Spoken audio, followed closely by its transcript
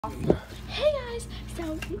Hey guys,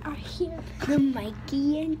 so we are here the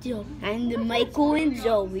Mikey and Joe and the Michael and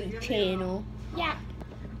Zoe channel. Yeah.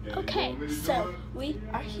 Okay, so we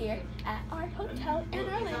are here at our hotel in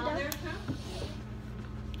Orlando.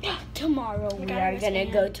 Tomorrow we are gonna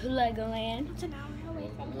go to Legoland. It's an hour away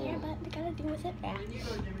from here, but we gotta deal with it. Yeah.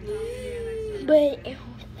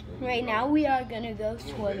 But right now we are gonna go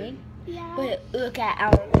swimming. Yeah. But look at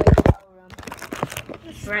our hotel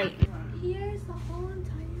room. Right. Here's the whole entire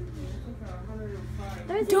room.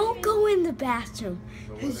 Don't go in the bathroom,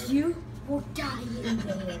 because you will die in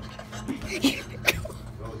there.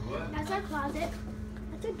 That's our closet.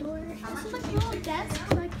 That's our door. This is like a little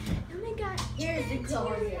desk. Like, and we got. Here's the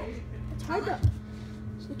closet. It's hard to.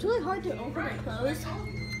 It's really hard to open and close.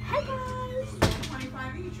 Hi guys.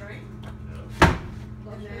 25 each, right?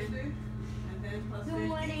 And then plus Good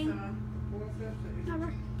morning. 450.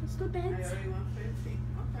 Number. That's the beds. 150.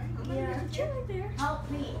 Okay. Yeah. There's a chair right there. Help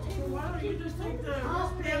me. Why don't you just take the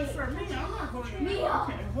wristband for me? I'm not going to. Me.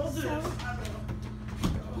 Okay, we'll do this.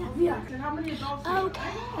 Yeah. How many adults?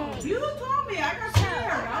 Okay. You told me. I got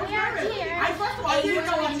scared. I was We are nervous. here. First of all, I didn't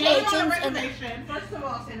know what Agents on the and- reservation. First of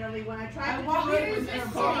all, Cinderly, when I tried to walk in, it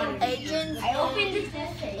was gone. Agents. I opened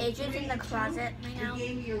the agents in the closet right now. They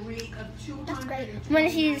gave me a rate of $200 That's great. Want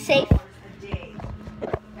to see the safe? a day.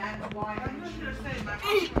 That's why I'm just going to say my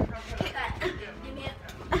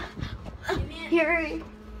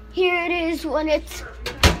Here it is when it's.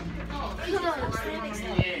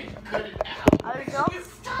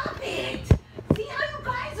 Stop it! See how you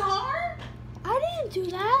guys are? I didn't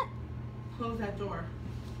do that. Close that door.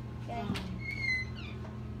 Okay.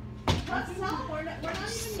 Let's not. We're not even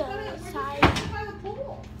So gonna. We're just sorry. gonna sit by the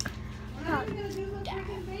pool. We're not even gonna do the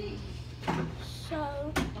freaking thing.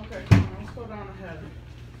 So. Okay, come on, let's go down ahead.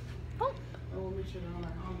 Oh. We'll meet you down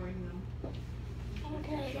there. I'll bring them.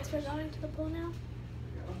 Okay. I guess we're going to the pool now.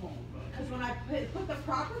 Because when I put the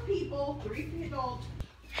proper people, 3 adults.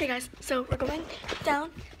 Hey guys, so we're going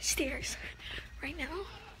downstairs right now.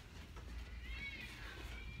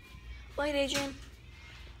 Wait, Adrian.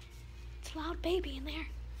 It's a loud baby in there.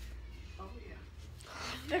 Oh yeah.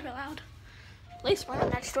 Very loud. At least we're not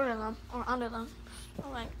next door to them or under them. Oh,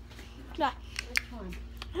 like, yeah. Which one?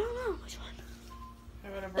 I don't know which one. They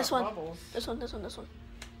would have This brought one. bubbles. This one. This one. This one.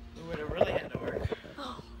 We would have really had to work.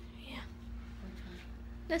 Oh, yeah.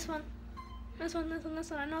 This one. This one. This one. This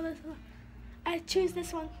one. I know this one. I choose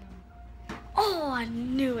this one. Oh, I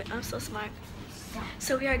knew it. I'm so smart.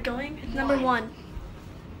 So we are going. Number 1.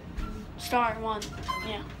 Star 1.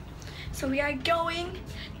 Yeah. So we are going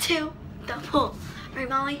to the pool. Right,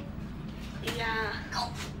 Molly? Yeah.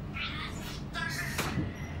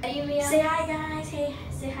 Say hi, guys. Hey,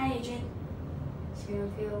 say hi, Adrian. It's gonna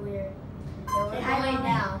feel weird. Say hi, Molly.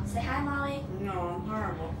 now. Say hi, Molly. No, I'm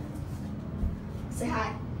horrible. Say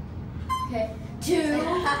hi. Okay. Say 2.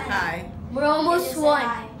 Hi. We're almost Say to 1.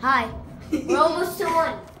 hi. Hi. We're almost to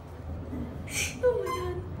 1. Oh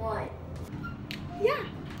my 1. god. Yeah.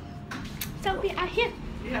 So we are here.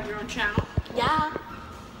 You have your own channel? Yeah.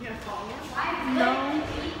 You have followers? No.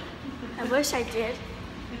 I wish I did.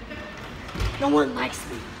 No one likes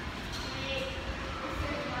me.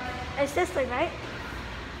 It's this way, right?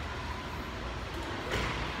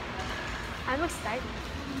 I'm excited.